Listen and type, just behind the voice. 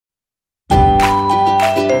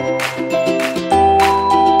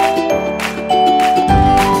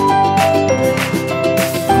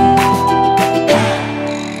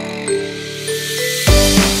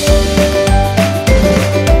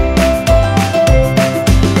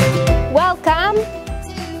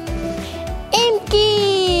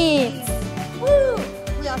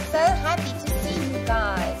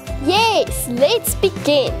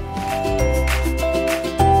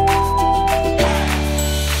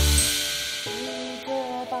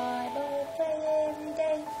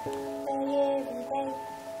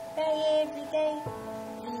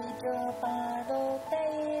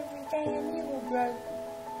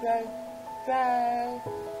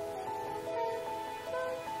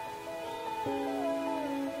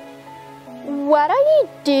you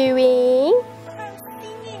doing? I'm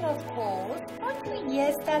singing, of course. Can't you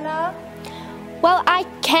hear, Stella? Well, I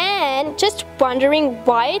can. Just wondering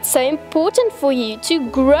why it's so important for you to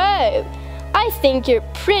grow. I think you're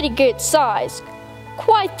pretty good size.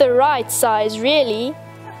 Quite the right size, really.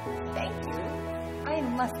 Thank you. I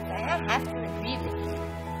must say I have to agree with you.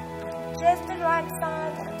 Just the right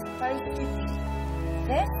size I'm supposed to be.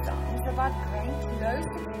 This song is about growing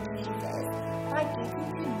closer to Jesus by getting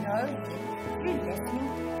to know Him through listening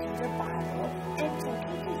to the Bible and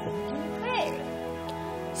talking to Him in prayer.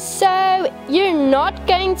 So, you're not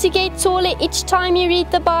going to get taller each time you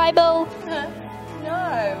read the Bible?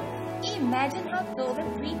 No. Imagine how tall the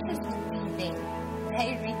preachers would be then. They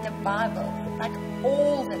read the Bible like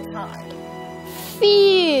all the time.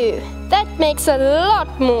 Phew, that makes a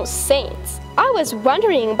lot more sense. I was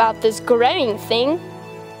wondering about this growing thing.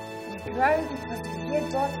 We grow because we hear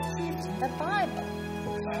God's truth in the Bible,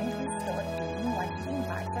 and we start doing what He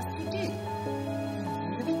invites us to do.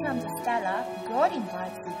 When you become the Stella, God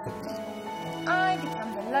invites you to be. I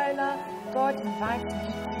become the Lola, God invites me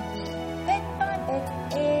to be. Bit by bit,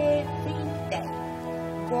 every day.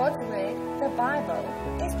 God's Word, the Bible,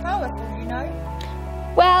 is powerful, you know.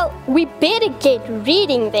 Well, we better get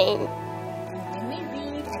reading then. And when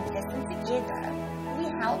we read and listen together, we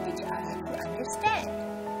help each other to understand.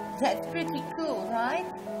 That's pretty cool, right?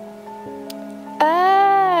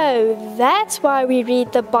 Oh, that's why we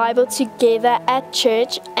read the Bible together at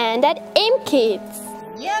church and at mKidz.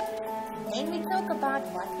 Yep. Then we talk about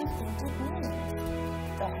what we think it means.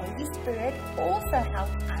 The Holy Spirit also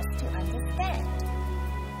helps us to understand.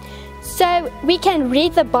 So, we can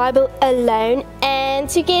read the Bible alone and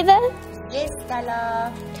together? Yes,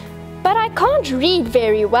 Stella. But I can't read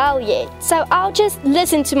very well yet, so I'll just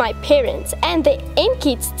listen to my parents and the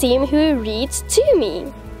mKidz team who reads to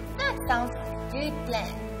me. That sounds like a good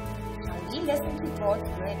plan. Shall we listen to God's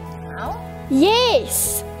Word now?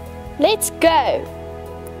 Yes! Let's go!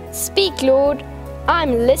 Speak, Lord.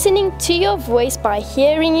 I'm listening to your voice by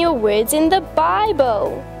hearing your words in the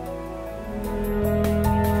Bible.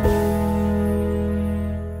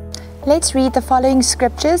 Let's read the following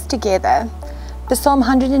scriptures together. Psalm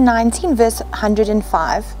 119 verse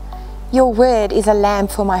 105. Your word is a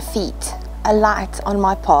lamp for my feet, a light on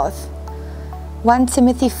my path. 1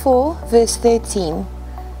 Timothy 4 verse 13.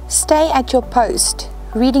 Stay at your post,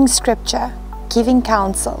 reading scripture, giving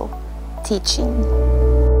counsel, teaching.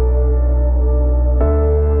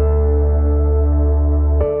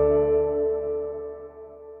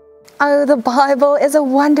 Oh, the Bible is a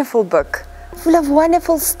wonderful book, full of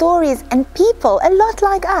wonderful stories and people a lot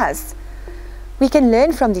like us. We can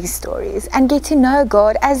learn from these stories and get to know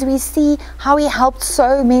God as we see how He helped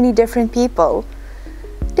so many different people.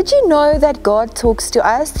 Did you know that God talks to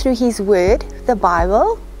us through His Word, the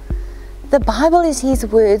Bible? The Bible is His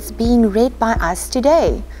words being read by us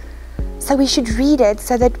today. So we should read it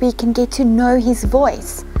so that we can get to know His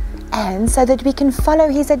voice and so that we can follow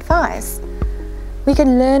His advice. We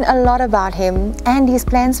can learn a lot about Him and His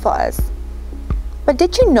plans for us. But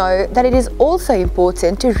did you know that it is also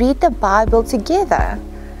important to read the Bible together?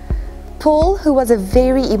 Paul, who was a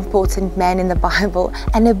very important man in the Bible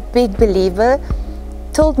and a big believer,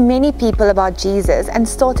 told many people about Jesus and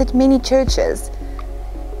started many churches.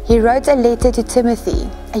 He wrote a letter to Timothy,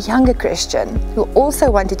 a younger Christian, who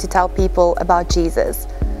also wanted to tell people about Jesus.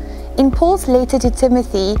 In Paul's letter to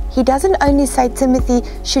Timothy, he doesn't only say Timothy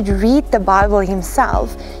should read the Bible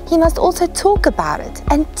himself, he must also talk about it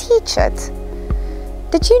and teach it.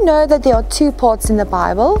 Did you know that there are two parts in the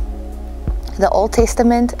Bible? The Old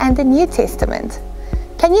Testament and the New Testament.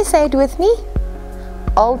 Can you say it with me?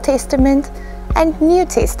 Old Testament and New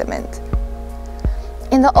Testament.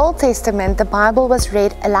 In the Old Testament, the Bible was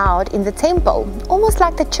read aloud in the temple, almost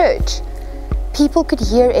like the church. People could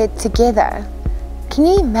hear it together. Can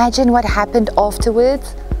you imagine what happened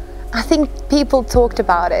afterwards? I think people talked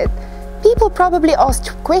about it. People probably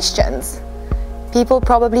asked questions. People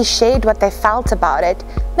probably shared what they felt about it.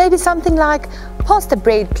 Maybe something like, "Pass the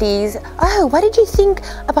bread, please. Oh, what did you think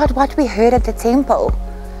about what we heard at the temple?"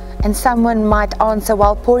 And someone might answer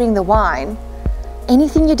while pouring the wine.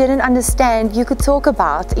 Anything you didn't understand, you could talk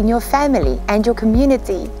about in your family and your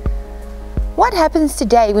community. What happens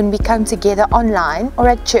today when we come together online or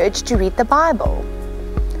at church to read the Bible?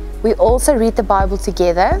 We also read the Bible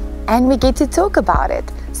together and we get to talk about it,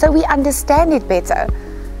 so we understand it better.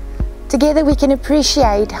 Together we can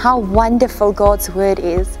appreciate how wonderful God's Word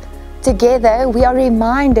is. Together we are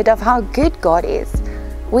reminded of how good God is.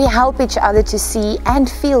 We help each other to see and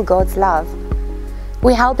feel God's love.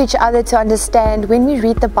 We help each other to understand when we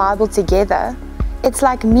read the Bible together. It's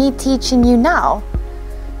like me teaching you now.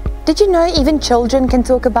 Did you know even children can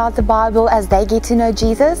talk about the Bible as they get to know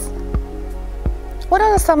Jesus? What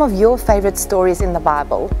are some of your favorite stories in the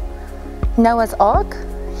Bible? Noah's Ark?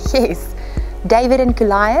 Yes. David and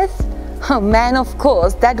Goliath? Oh man, of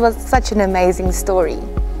course, that was such an amazing story.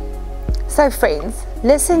 So friends,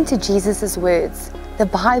 listen to Jesus' words, the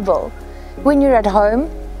Bible, when you're at home,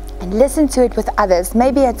 and listen to it with others,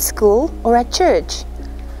 maybe at school or at church.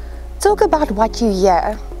 Talk about what you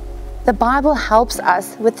hear. The Bible helps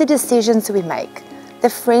us with the decisions we make, the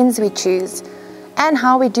friends we choose, and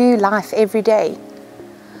how we do life every day.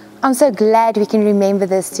 I'm so glad we can remember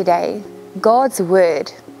this today. God's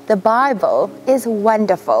Word, the Bible, is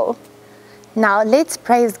wonderful. Now let's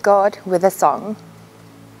praise God with a song.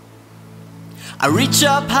 I reach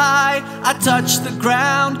up high, I touch the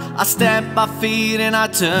ground, I stamp my feet and I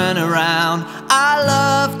turn around. I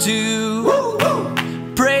love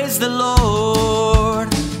to praise the Lord.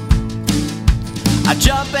 I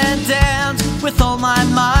jump and dance with all my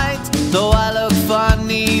might, though I look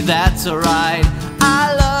funny, that's alright.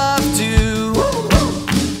 I love to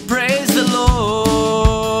praise the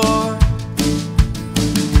Lord.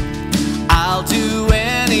 I'll do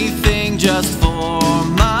anything just for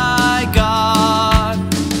my God,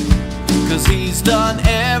 'cause He's done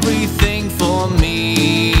everything for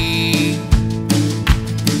me.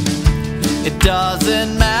 It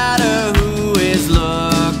doesn't matter who is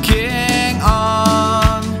looking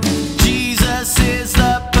on, Jesus is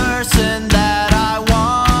the person that I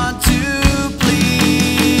want to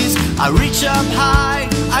please. I reach up high,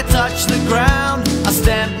 I touch the ground, I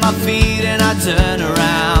stamp my feet and I turn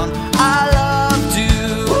around. I love to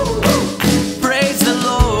praise the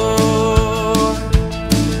Lord.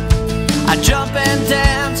 I jump and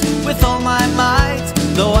dance with all my might,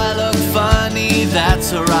 though I look funny,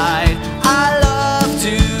 that's alright. I love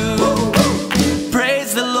to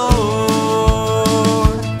praise the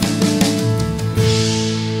Lord.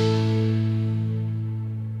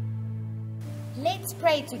 Let's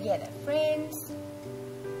pray together, friends.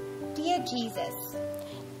 Dear Jesus,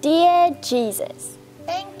 Dear Jesus,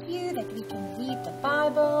 thank you that we can read the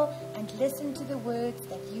Bible and listen to the words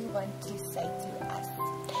that you want to say to us.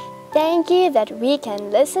 thank you that we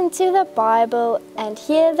can listen to the Bible and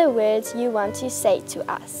hear the words you want to say to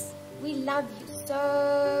us. We love you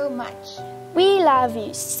so much. We love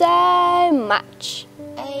you so much.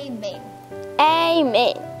 Amen.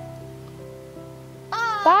 Amen.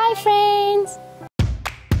 Bye. Bye, friends.